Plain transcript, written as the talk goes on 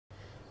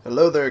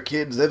Hello there,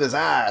 kids. It is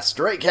I,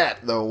 Stray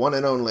Cat, the one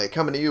and only,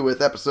 coming to you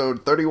with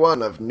episode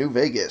 31 of New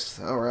Vegas.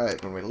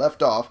 Alright, when we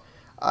left off,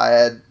 I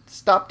had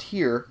stopped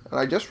here, and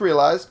I just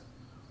realized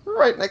we're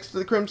right next to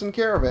the Crimson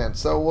Caravan,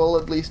 so we'll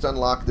at least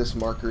unlock this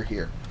marker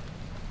here.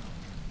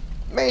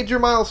 Major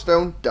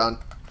milestone, done.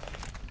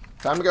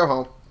 Time to go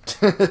home.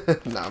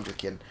 No, I'm just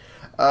kidding.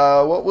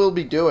 What we'll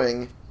be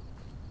doing,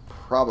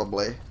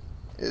 probably,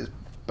 is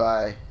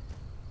by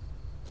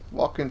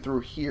walking through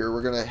here,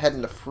 we're going to head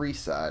into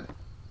Freeside.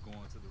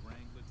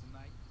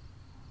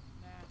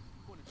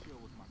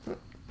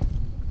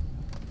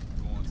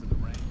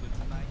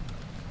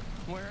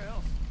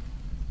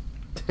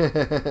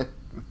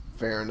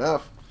 Fair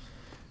enough.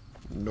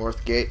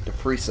 North Gate to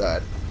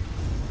Freeside.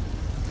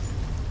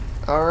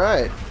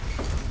 Alright.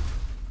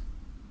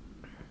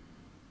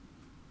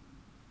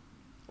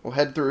 We'll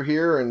head through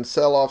here and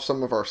sell off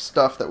some of our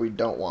stuff that we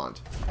don't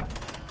want.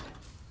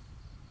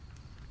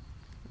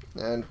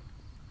 And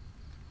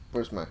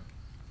where's my...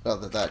 oh,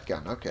 that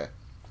gun. Okay.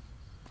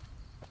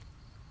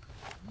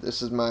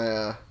 This is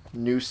my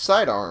new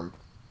sidearm.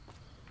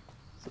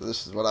 So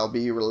this is what I'll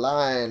be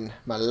relying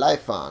my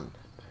life on.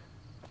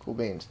 Cool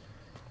beans.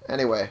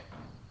 Anyway,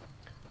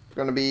 we're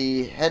going to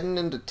be heading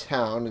into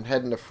town and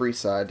heading to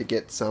Freeside to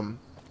get some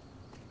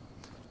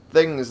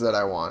things that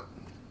I want.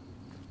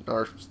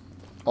 Or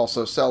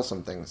also sell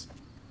some things.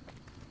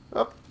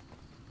 Oh,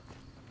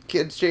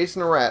 kids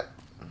chasing a rat.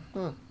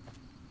 Don't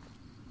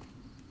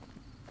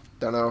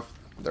know if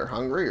they're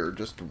hungry or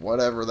just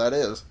whatever that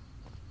is.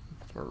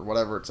 Or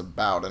whatever it's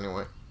about,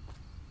 anyway.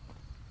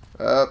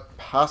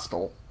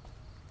 Hostile.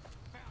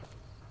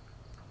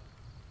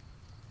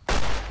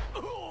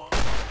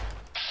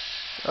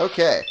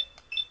 Okay.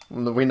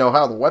 We know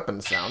how the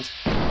weapon sounds.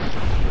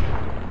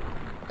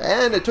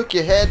 And it took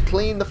your head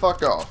clean the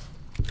fuck off.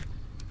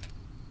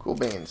 Cool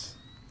beans.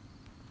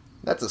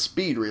 That's a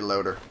speed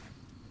reloader.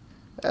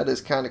 That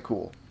is kind of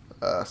cool.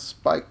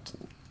 Spiked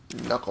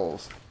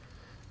knuckles.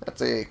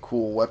 That's a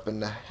cool weapon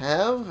to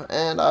have,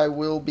 and I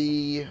will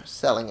be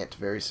selling it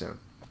very soon.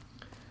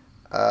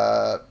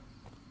 Mick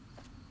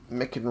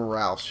and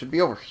Ralph should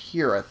be over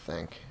here, I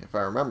think, if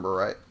I remember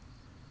right.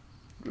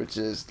 Which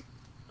is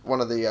one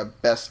of the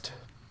best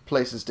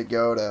places to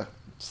go to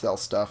sell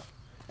stuff.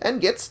 And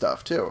get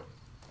stuff, too.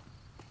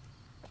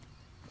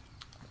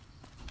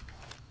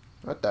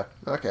 What the?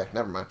 Okay,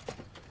 never mind.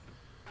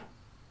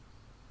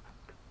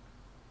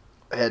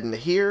 Heading to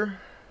here.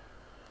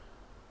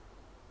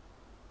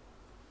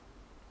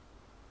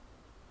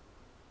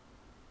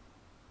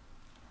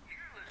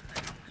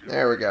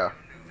 There we go.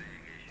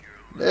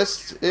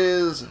 This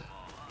is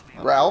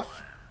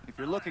Ralph. If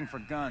you're looking for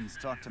guns,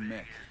 talk to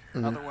Mick.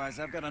 Otherwise,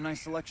 I've got a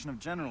nice selection of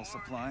general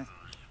supplies.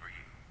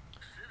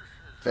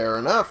 Fair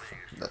enough.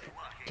 That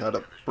cut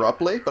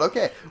abruptly, but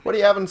okay. What do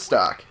you have in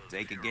stock?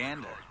 Take a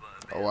gander.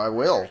 Oh, I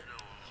will.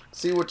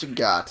 See what you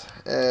got.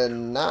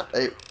 And not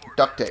a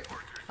duct tape.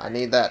 I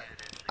need that.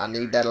 I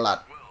need that a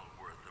lot.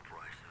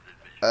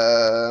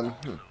 A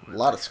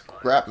lot of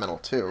scrap metal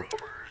too.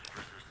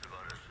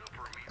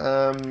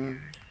 I'll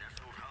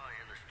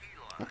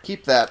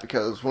keep that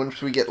because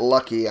once we get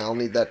lucky, I'll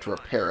need that to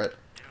repair it.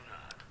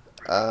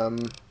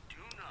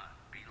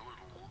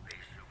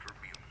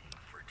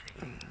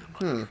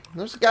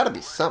 There's got to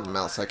be something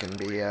else I can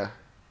be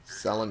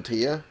selling to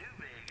you.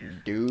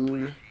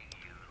 Dude.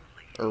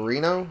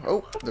 Areno?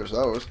 Oh, there's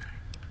those.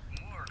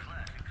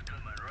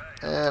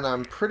 And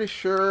I'm pretty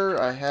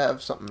sure I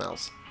have something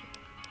else.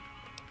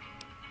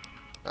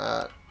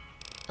 I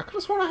could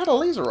have sworn I had a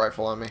laser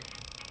rifle on me.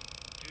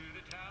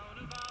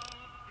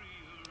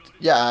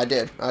 Yeah, I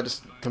did. I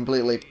just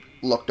completely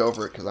looked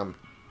over it because I'm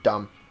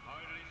dumb.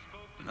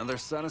 Another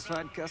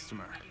satisfied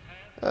customer.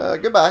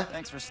 Goodbye.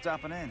 Thanks for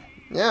stopping in.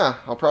 Yeah,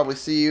 I'll probably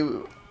see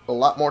you a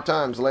lot more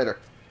times later.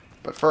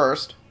 But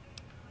first,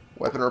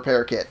 weapon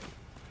repair kit.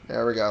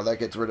 There we go. That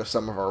gets rid of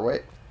some of our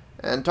weight.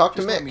 And talk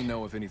to Mick. Let me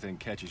know if anything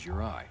catches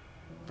your eye.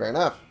 Fair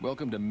enough.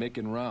 Welcome to Mick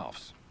and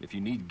Ralph's. If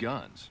you need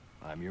guns,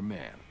 I'm your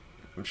man.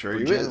 I'm sure For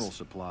you general is.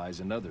 supplies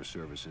and other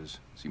services,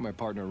 see my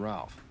partner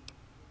Ralph.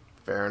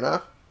 Fair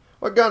enough.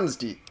 What guns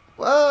do you...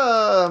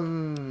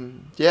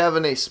 do you have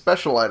any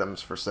special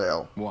items for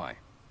sale? Why?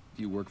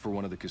 Do you work for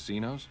one of the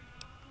casinos?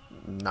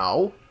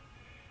 No.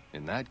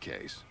 In that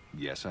case,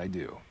 yes I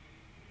do.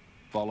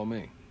 Follow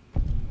me.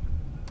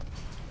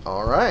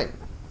 Alright.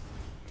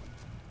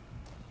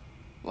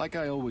 Like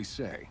I always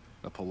say,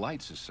 a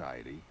polite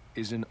society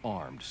is an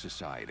armed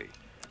society.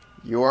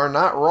 You are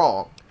not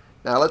wrong.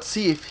 Now let's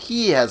see if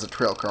he has a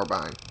trail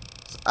carbine.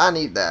 I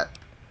need that.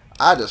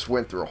 I just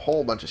went through a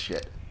whole bunch of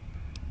shit.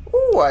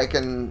 Ooh, I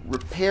can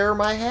repair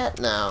my hat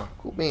now.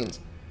 Cool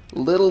beans.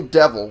 Little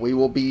Devil. We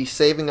will be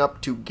saving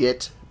up to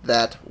get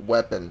that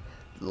weapon.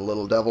 The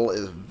Little Devil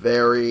is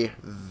very,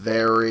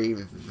 very,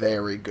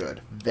 very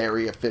good.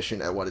 Very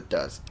efficient at what it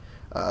does.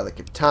 The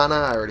katana,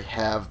 I already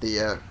have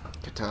the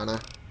katana.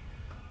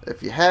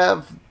 If you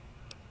have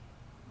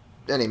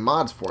any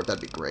mods for it,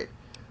 that'd be great.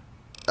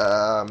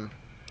 Let's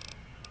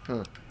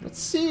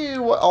see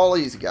what all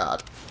he's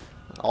got.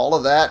 All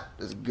of that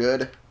is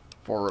good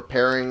for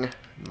repairing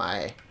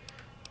my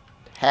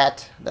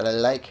hat that I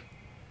like.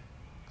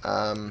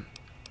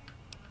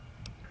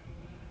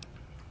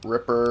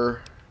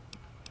 Ripper.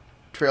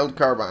 Trail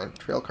carbine.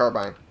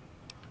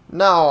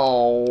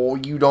 No,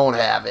 you don't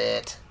have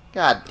it.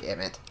 God damn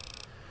it.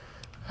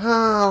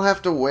 I'll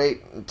have to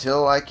wait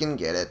until I can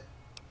get it.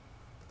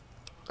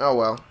 Oh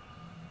well.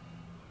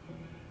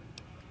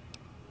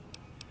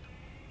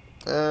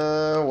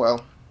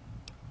 Well.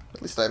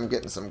 At least I'm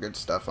getting some good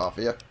stuff off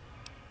of you.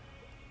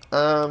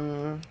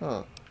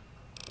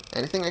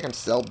 Anything I can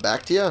sell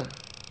back to you?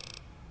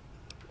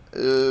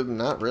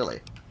 Not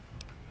really.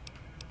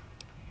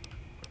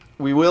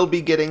 We will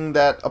be getting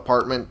that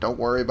apartment. Don't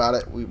worry about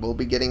it. We will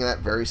be getting that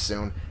very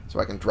soon, so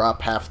I can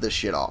drop half this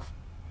shit off.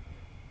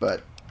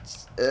 But,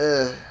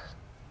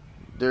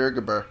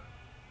 Durgaber.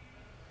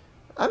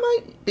 I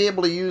might be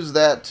able to use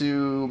that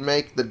to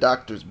make the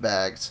doctor's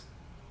bags.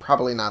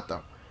 Probably not,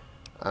 though.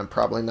 I'm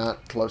probably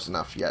not close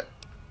enough yet.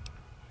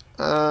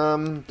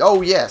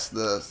 Oh yes,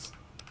 those.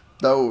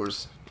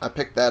 I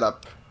picked that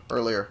up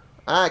earlier.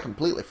 I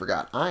completely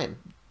forgot. I'm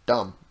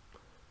dumb.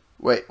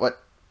 Wait,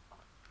 what?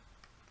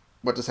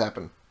 What just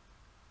happened?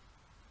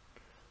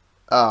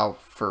 Oh,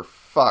 for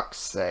fuck's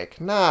sake.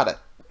 Not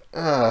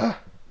a...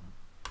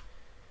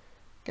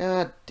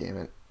 God damn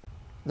it.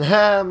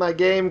 My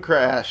game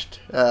crashed.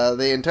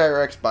 The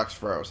entire Xbox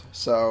froze.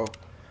 So,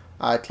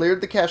 I cleared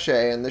the cache,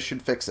 and this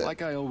should fix it.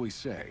 Like I always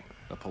say,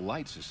 a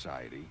polite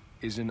society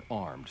is an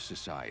armed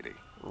society.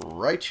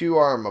 Right you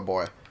are, my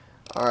boy.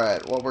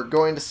 Alright, well, we're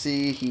going to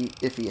see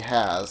if he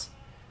has.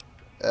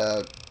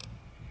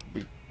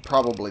 He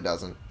probably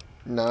doesn't.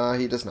 No,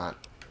 he does not.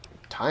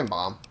 Time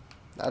bomb.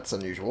 That's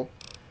unusual.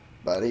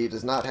 But he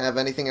does not have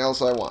anything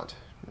else I want.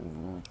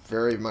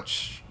 Very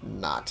much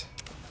not.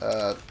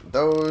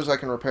 Those, I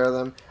can repair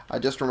them. I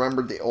just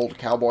remembered the old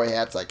cowboy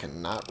hats. I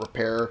cannot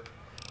repair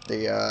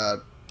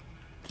the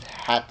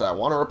hat that I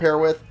want to repair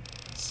with.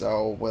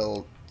 So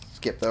we'll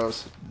skip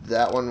those.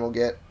 That one we'll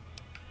get.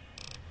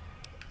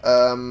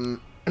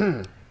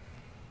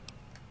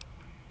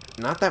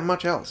 Not that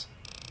much else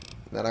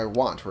that I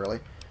want, really.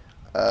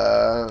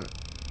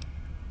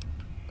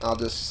 I'll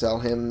just sell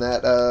him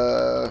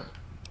that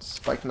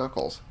spiked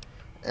knuckles.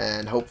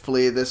 And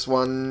hopefully this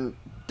one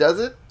does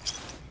it.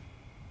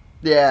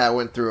 Yeah, it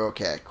went through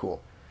okay.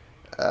 Cool.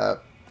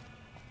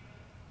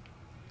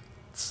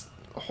 It's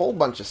a whole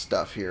bunch of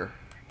stuff here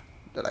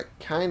that I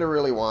kind of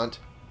really want.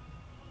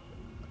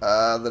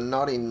 The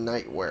naughty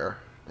nightwear.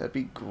 That'd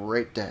be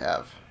great to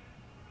have.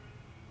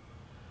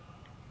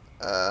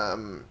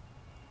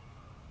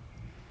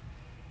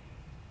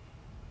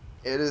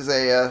 It is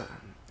a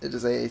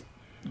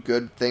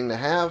good thing to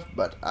have,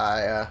 but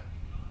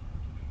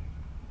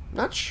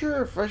not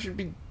sure if I should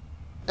be...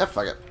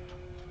 fuck it.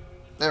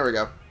 There we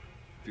go.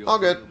 All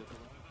good.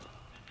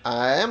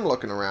 I am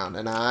looking around,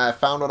 and I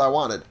found what I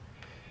wanted.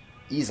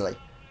 Easily.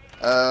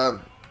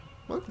 We'll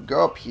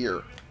go up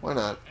here. Why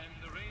not?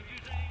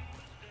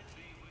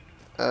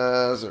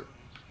 Let's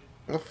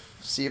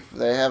see if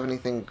they have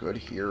anything good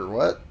here.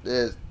 What?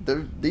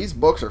 These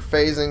books are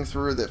phasing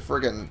through the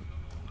friggin'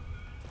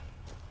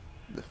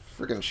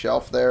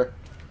 shelf there.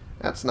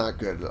 That's not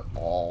good at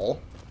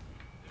all.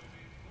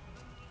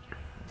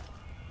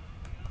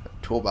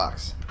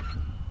 Toolbox.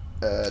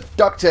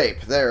 Duct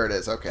tape. There it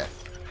is. Okay.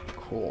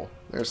 Cool.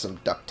 There's some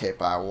duct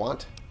tape I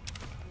want.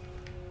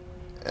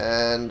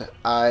 And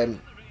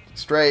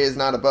Stray is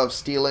not above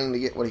stealing to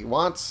get what he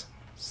wants,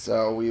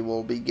 so we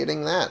will be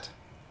getting that.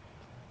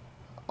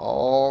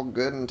 All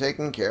good and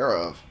taken care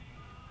of.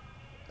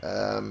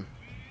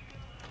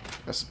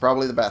 This is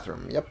probably the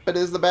bathroom. Yep, it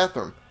is the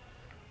bathroom.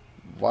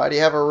 Why do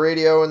you have a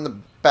radio in the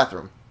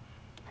bathroom?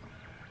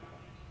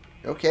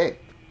 Okay,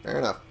 fair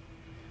enough.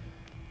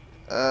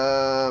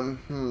 I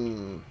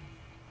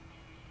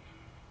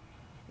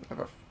have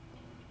a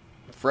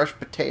fresh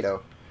potato.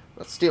 I'm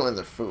not stealing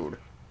their food.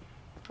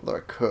 Although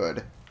I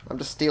could. I'm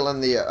just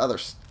stealing the other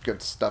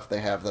good stuff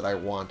they have that I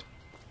want.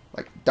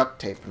 Like duct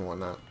tape and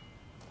whatnot.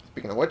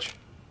 Speaking of which,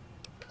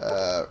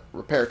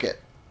 repair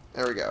kit.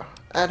 There we go.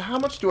 And how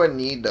much do I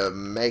need to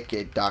make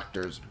a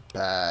doctor's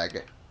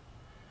bag?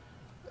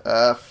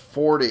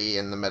 40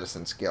 in the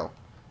medicine skill.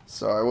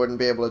 So I wouldn't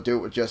be able to do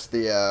it with just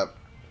the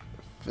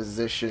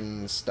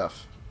physician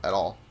stuff at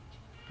all.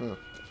 Oh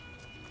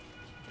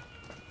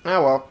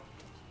well.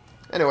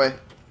 Anyway,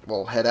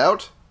 we'll head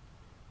out.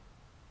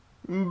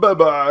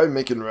 Bye-bye,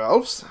 Mick and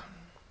Ralph's.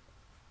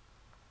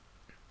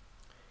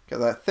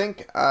 Because I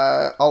think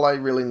all I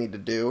really need to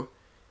do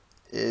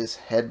is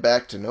head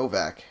back to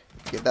Novak.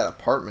 Get that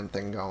apartment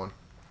thing going.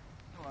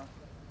 Hello.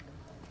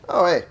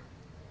 Oh, hey.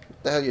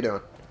 What the hell you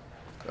doing?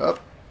 Oh.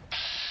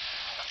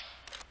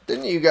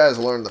 Didn't you guys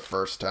learn the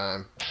first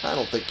time? I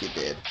don't think you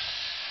did.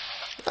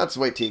 Let's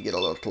wait till you get a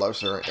little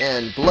closer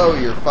and blow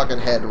your fucking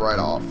head right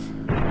off.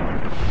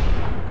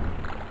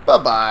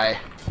 Bye-bye.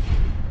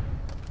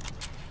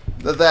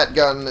 That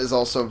gun is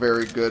also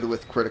very good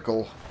with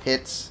critical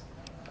hits.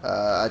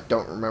 I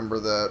don't remember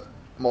the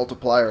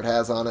multiplier it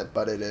has on it,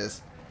 but it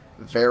is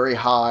very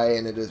high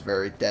and it is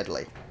very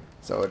deadly.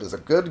 So it is a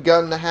good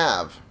gun to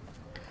have.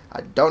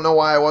 I don't know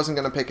why I wasn't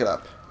going to pick it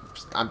up.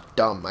 I'm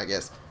dumb, I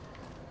guess.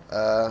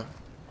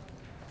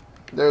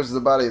 There's the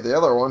body of the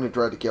other one who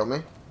tried to kill me.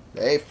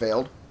 They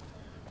failed.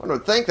 One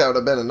would think that would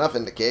have been enough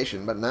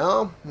indication, but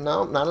no,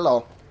 not at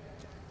all.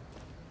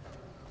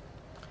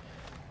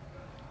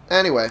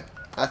 Anyway,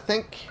 I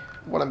think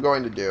what I'm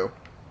going to do,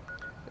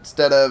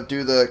 instead of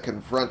do the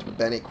Confront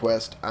Benny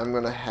quest, I'm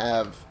going to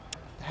have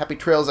Happy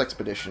Trails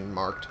Expedition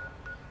marked,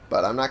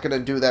 but I'm not going to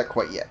do that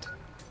quite yet.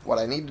 What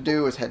I need to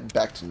do is head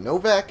back to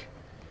Novak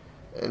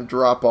and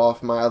drop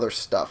off my other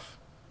stuff.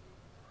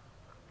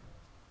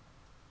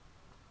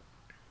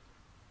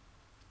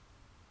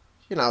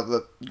 You know,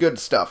 the good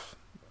stuff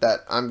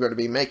that I'm going to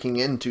be making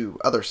into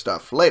other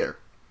stuff later.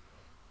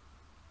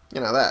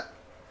 You know that.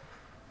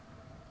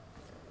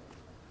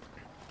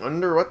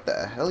 Wonder what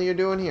the hell you're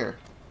doing here.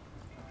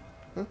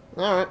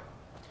 Alright.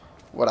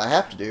 What I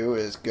have to do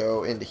is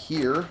go into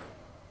here.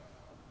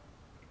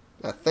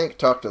 I think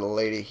talk to the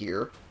lady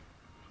here.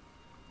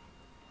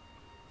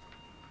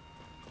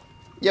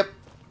 Yep.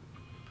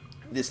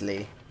 This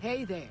lady.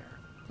 Hey there.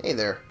 Hey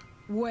there.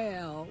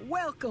 Well,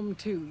 welcome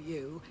to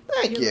you.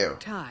 Thank you. Look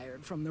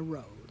tired from the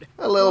road.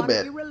 A little Why bit.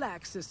 don't you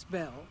relax a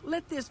spell?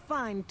 Let this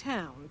fine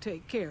town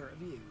take care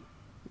of you.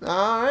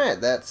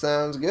 Alright, that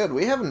sounds good.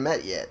 We haven't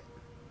met yet.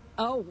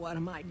 Oh, what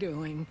am I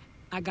doing?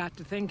 I got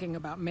to thinking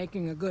about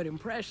making a good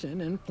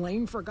impression and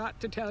plain forgot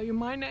to tell you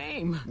my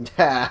name.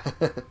 that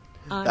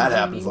I'm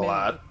happens a Jeannie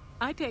lot.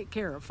 May. I take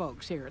care of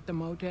folks here at the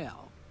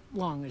motel,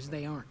 long as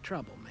they aren't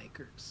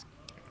troublemakers.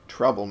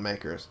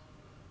 Troublemakers.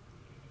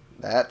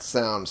 That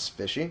sounds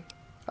fishy.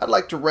 I'd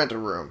like to rent a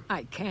room.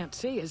 I can't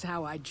see as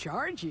how I'd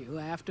charge you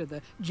after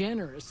the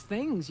generous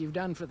things you've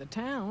done for the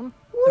town.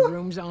 The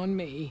room's on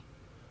me.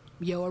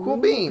 Your Cool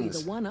room will be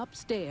beans. the one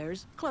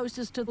upstairs,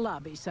 closest to the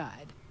lobby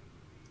side.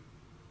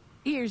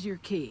 Here's your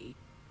key.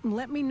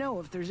 Let me know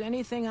if there's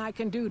anything I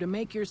can do to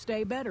make your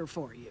stay better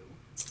for you.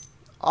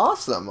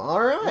 Awesome.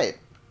 Alright.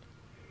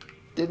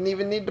 Didn't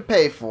even need to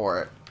pay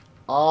for it.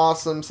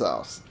 Awesome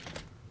sauce.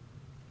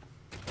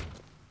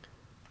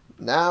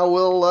 Now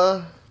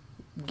we'll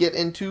get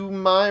into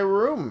my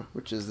room,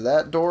 which is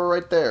that door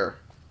right there.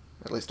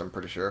 At least I'm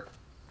pretty sure.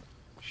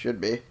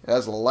 Should be. It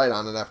has a light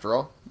on it after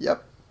all.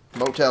 Yep.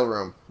 Motel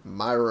room.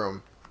 My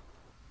room.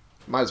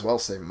 Might as well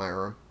say my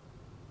room.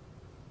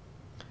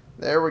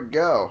 There we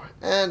go.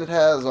 And it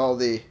has all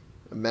the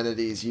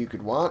amenities you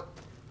could want.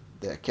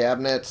 The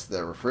cabinets,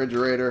 the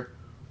refrigerator.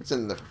 What's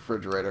in the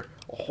refrigerator?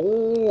 A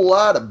whole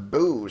lot of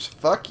booze.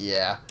 Fuck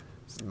yeah.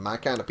 This is my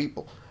kind of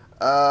people.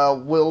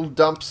 We'll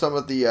dump some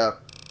of the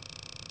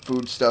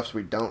foodstuffs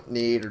we don't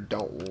need or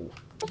don't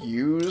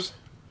use.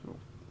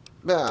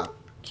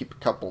 Keep a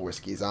couple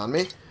whiskeys on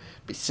me.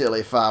 Be silly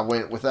if I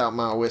went without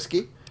my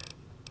whiskey.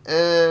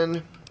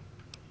 And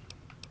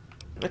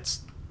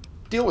let's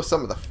deal with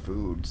some of the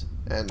foods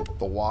and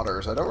the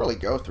waters. I don't really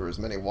go through as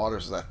many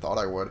waters as I thought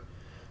I would.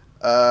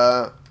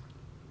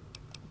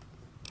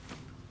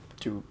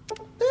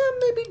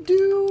 Maybe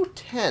do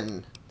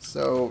 10.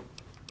 So,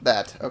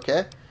 that,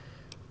 okay.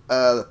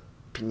 The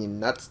pinion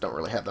nuts don't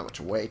really have that much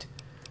weight.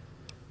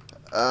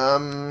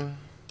 The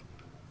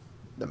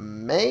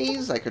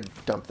maize, I could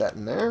dump that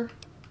in there.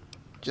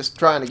 Just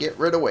trying to get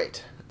rid of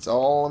weight. That's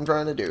all I'm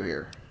trying to do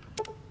here.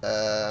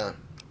 Yeah,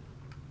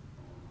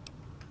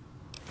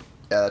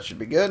 that should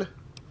be good.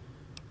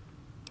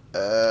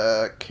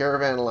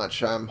 Caravan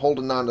lunch. I'm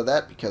holding on to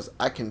that because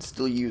I can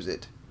still use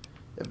it.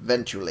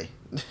 Eventually.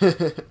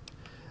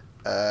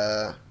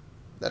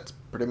 That's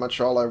pretty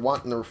much all I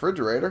want in the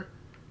refrigerator.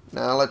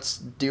 Now let's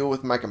deal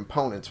with my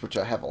components, which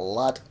I have a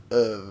lot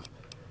of.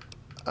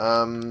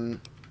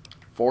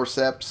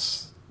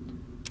 Forceps.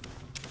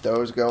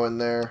 Those go in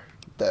there.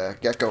 The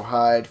gecko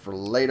hide for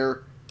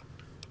later.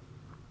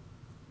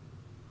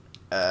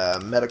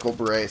 Medical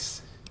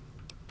brace.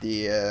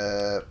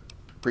 The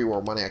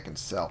pre-war money I can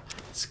sell.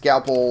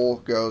 Scalpel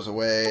goes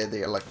away.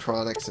 The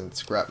electronics and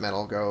scrap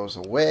metal goes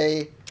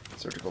away.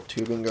 Surgical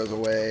tubing goes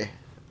away.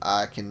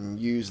 I can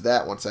use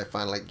that once I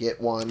finally get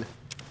one.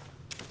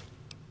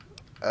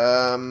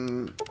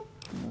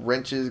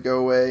 Wrenches go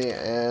away,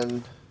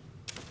 and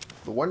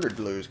the Wonder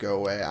Glues go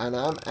away. And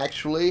I'm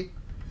actually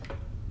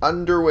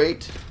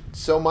underweight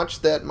so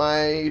much that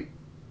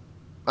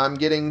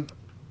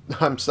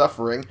I'm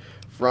suffering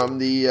from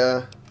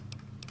the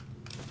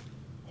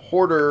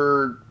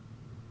hoarder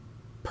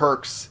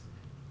perks,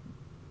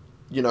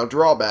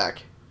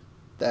 drawback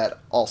that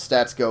all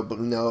stats go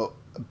below,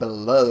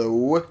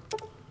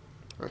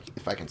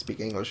 if I can speak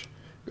English,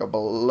 go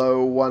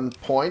below 1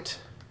 point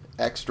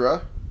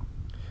extra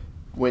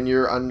when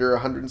you're under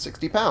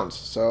 160 pounds.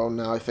 So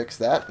now I fixed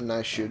that, and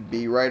I should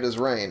be right as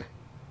rain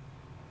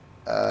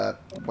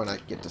when I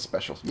get to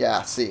specials.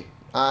 Yeah, see,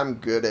 I'm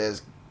good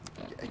as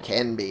I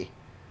can be.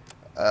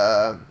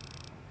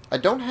 I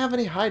don't have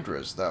any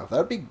Hydras, though. That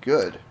would be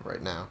good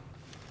right now,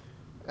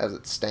 as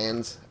it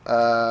stands.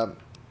 I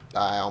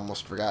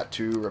almost forgot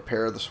to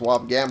repair the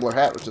Suave Gambler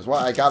hat, which is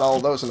why I got all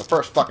those in the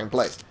first fucking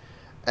place.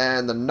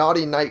 And the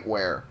Naughty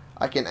Nightwear.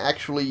 I can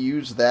actually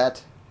use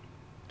that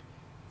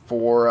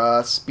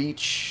for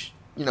speech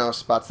you know,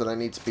 spots that I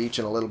need speech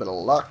and a little bit of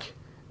luck.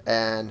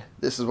 And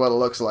this is what it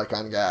looks like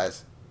on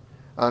guys.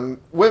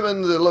 On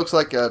women, it looks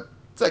like a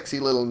sexy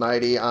little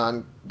nightie.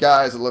 On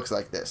guys, it looks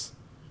like this.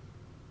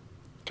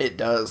 It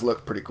does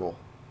look pretty cool.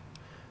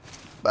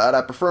 But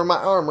I prefer my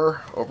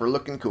armor over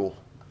looking cool.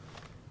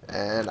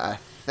 And I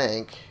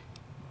think,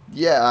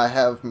 yeah, I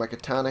have my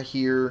katana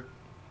here.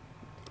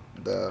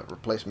 The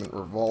replacement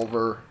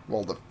revolver.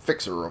 Well, the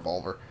fixer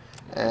revolver.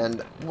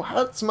 And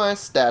what's my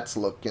stats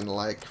looking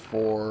like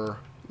for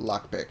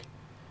lockpick?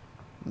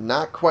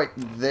 Not quite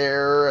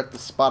there at the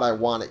spot I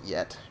want it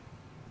yet.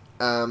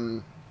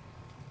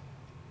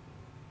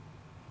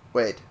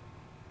 Wait.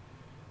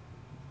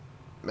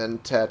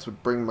 Mentats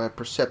would bring my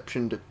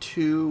perception to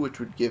 2, which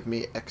would give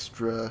me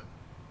extra...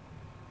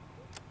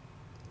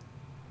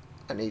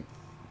 that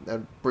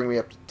would bring me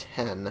up to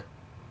 10,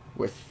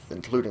 with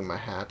including my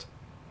hat.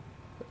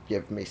 That'd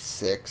give me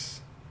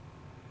 6.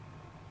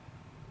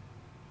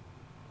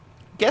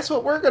 Guess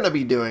what we're going to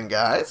be doing,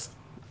 guys?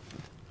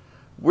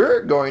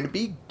 We're going to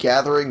be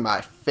gathering my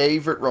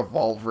favorite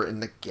revolver in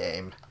the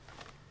game.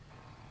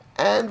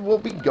 And we'll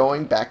be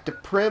going back to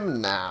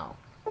Prim now.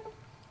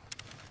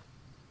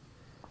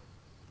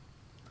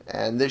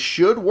 And this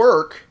should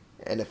work.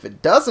 And if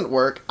it doesn't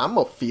work, I'm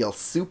going to feel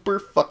super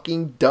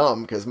fucking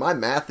dumb because my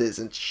math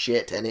isn't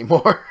shit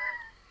anymore.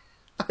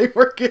 I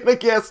work in a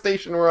gas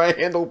station where I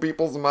handle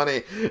people's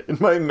money and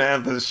my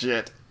math is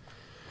shit.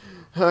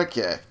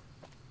 Okay.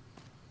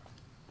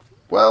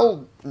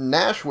 Well,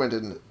 Nash went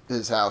in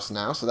his house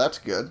now, so that's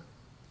good.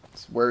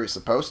 It's where he's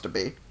supposed to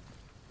be.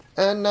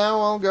 And now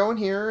I'll go in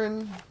here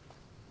and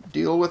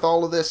deal with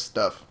all of this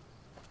stuff.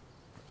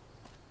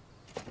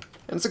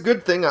 And it's a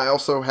good thing I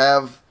also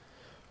have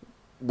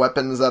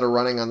weapons that are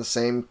running on the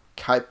same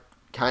kind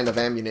of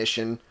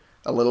ammunition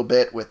a little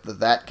bit with the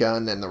that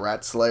gun and the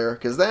rat slayer,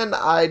 because then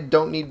I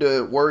don't need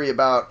to worry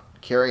about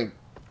carrying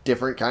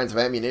different kinds of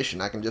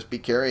ammunition. I can just be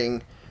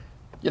carrying,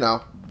 you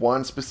know,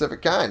 one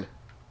specific kind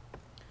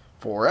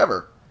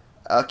forever.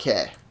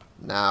 Okay,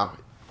 now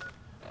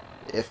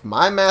if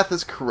my math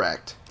is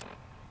correct,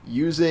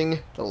 using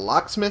the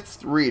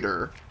locksmith's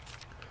reader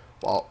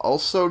while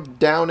also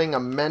downing a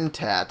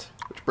mentat,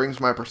 which brings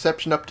my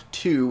perception up to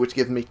 2, which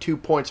gives me 2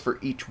 points for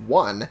each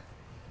one,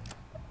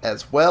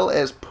 as well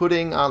as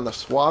putting on the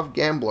Suave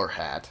Gambler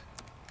hat,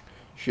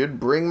 should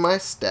bring my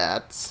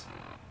stats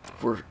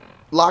for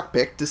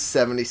lockpick to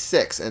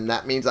 76, and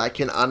that means I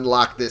can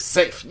unlock this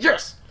safe.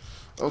 Yes!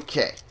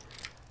 Okay.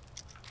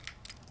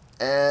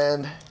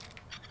 And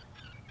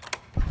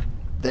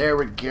there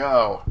we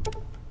go.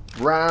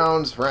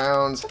 Rounds.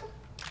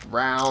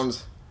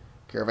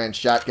 Caravan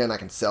shotgun, I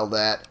can sell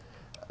that.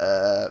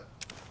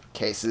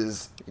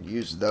 Cases, I can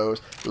use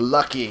those.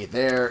 Lucky,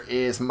 there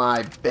is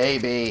my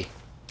baby.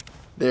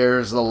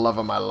 There's the love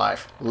of my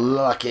life.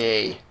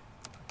 Lucky.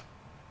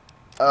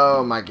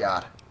 Oh my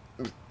god.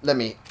 Let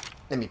me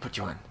put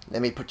you on.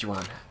 Let me put you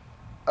on.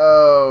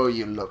 Oh,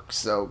 you look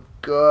so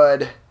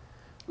good.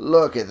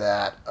 Look at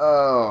that.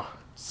 Oh,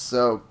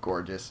 so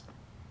gorgeous.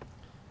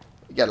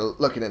 You gotta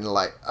look at it in the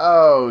light.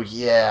 Oh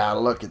yeah,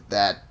 look at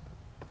that.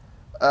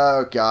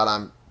 Oh god,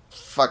 I'm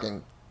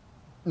fucking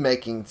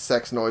making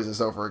sex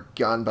noises over a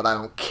gun, but I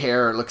don't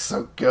care. It looks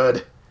so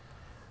good.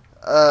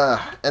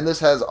 And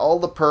this has all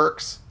the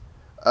perks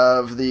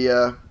of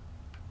the,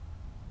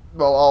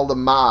 well, all the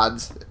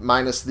mods,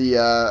 minus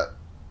the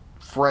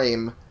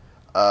frame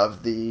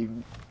of the,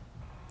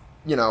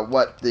 you know,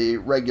 what the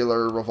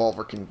regular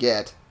revolver can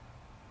get.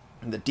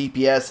 And the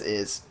DPS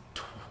is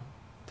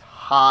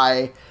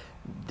high.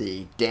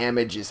 The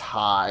damage is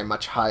high,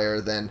 much higher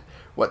than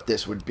what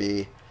this would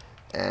be.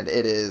 And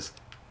it is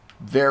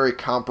very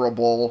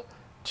comparable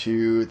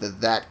to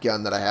that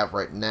gun that I have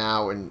right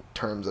now in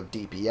terms of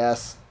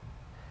DPS.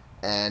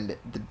 And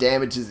the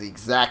damage is the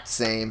exact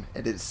same.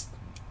 It is.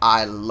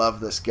 I love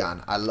this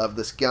gun. I love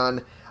this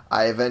gun.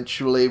 I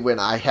eventually, when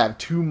I have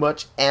too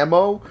much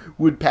ammo,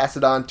 would pass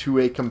it on to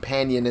a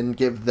companion and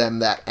give them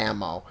that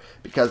ammo.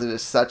 Because it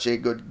is such a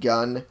good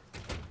gun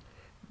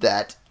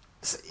that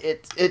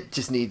it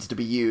just needs to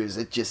be used.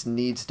 It just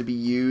needs to be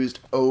used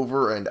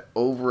over and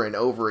over and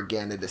over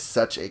again. It is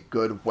such a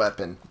good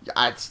weapon.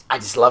 I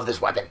just love this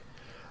weapon.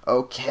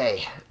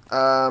 Okay.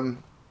 Now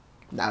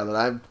that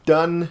I'm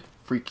done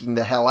freaking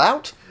the hell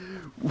out,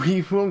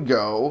 we will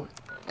go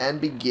and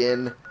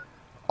begin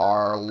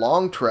our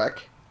long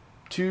trek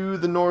to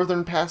the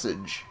Northern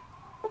Passage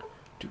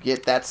to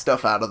get that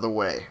stuff out of the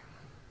way.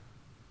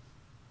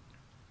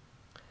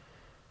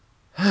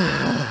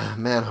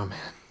 Man, oh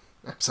man.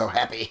 I'm so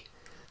happy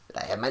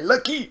that I have my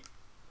lucky.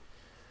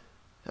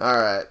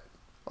 Alright.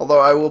 Although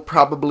I will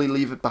probably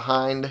leave it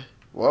behind.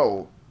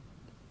 Whoa.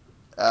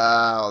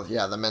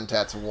 Yeah, the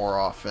mentats wore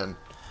off in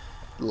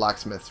the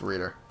locksmith's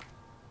reader.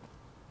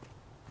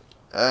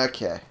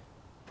 Okay.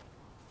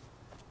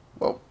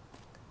 Whoa.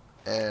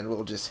 And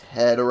we'll just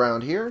head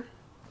around here.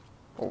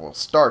 Or we'll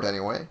start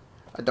anyway.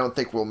 I don't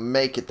think we'll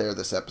make it there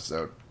this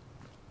episode.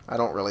 I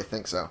don't really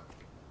think so.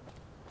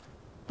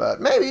 But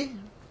maybe.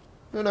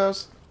 Who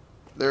knows?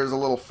 There's a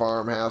little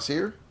farmhouse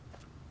here.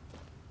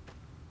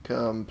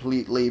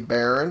 Completely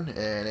barren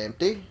and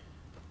empty.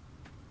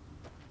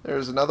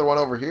 There's another one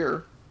over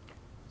here.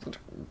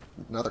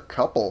 Another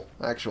couple,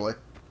 actually.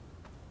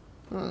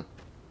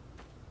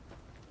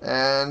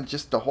 And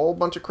just a whole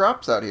bunch of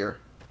crops out here.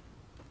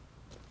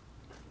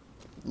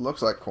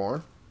 Looks like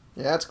corn.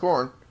 Yeah, it's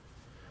corn.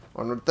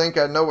 One would think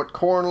I'd know what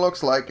corn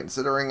looks like,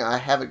 considering I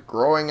have it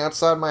growing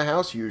outside my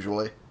house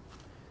usually.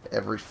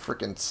 Every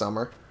frickin'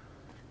 summer.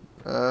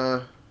 Yeah,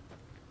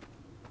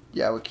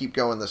 we'll keep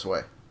going this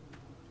way.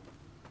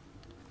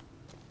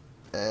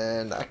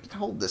 And I can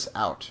hold this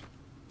out.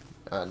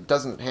 It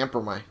doesn't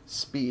hamper my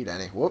speed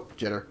any. Whoop,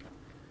 jitter.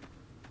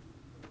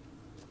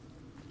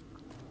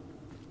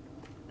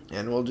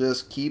 And we'll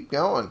just keep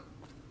going.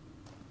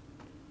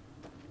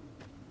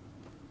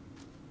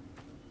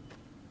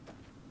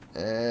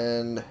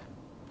 And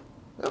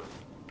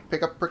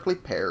pick up prickly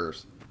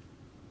pears.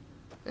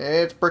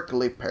 It's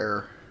prickly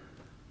pear.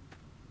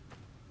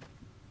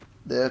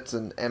 That's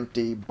an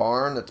empty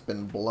barn that's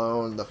been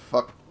blown the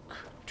fuck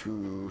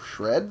to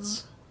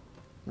shreds.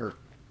 Or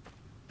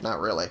not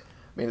really. I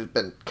mean, it's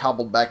been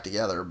cobbled back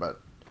together,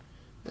 but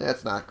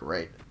it's not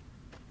great.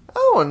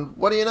 Oh, and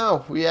what do you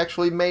know? We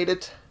actually made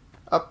it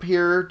up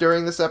here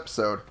during this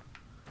episode.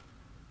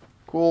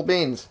 Cool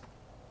beans.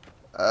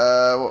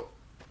 Well,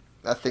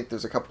 I think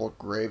there's a couple of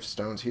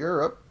gravestones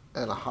here. Oh,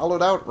 and a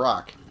hollowed out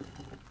rock.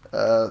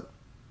 The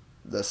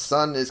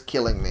sun is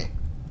killing me.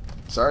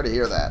 Sorry to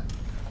hear that.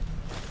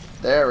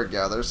 There we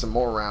go. There's some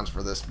more rounds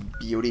for this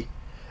beauty.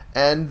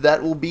 And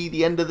that will be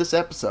the end of this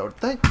episode.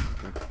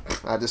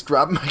 I just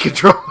dropped my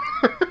controller.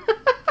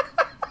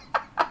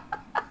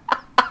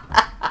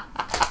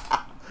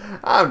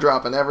 I'm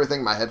dropping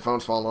everything. My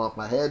headphones falling off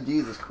my head.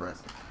 Jesus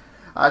Christ.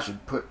 I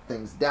should put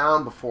things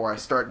down before I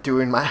start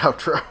doing my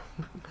outro.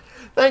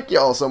 Thank you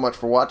all so much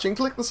for watching.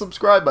 Click the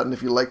subscribe button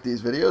if you like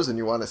these videos and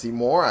you want to see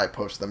more. I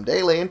post them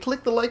daily. And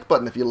click the like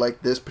button if you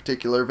like this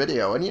particular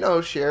video. And, you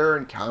know, share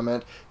and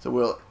comment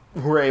so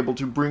we're able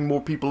to bring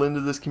more people into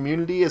this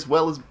community, as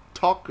well as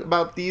talk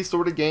about these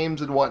sort of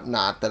games and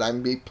whatnot that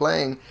I'm be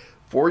playing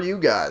for you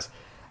guys.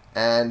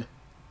 And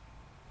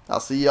I'll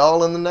see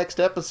y'all in the next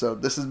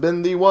episode. This has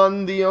been the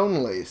one, the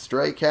only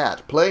Stray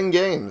Cat, playing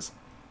games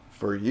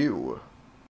for you.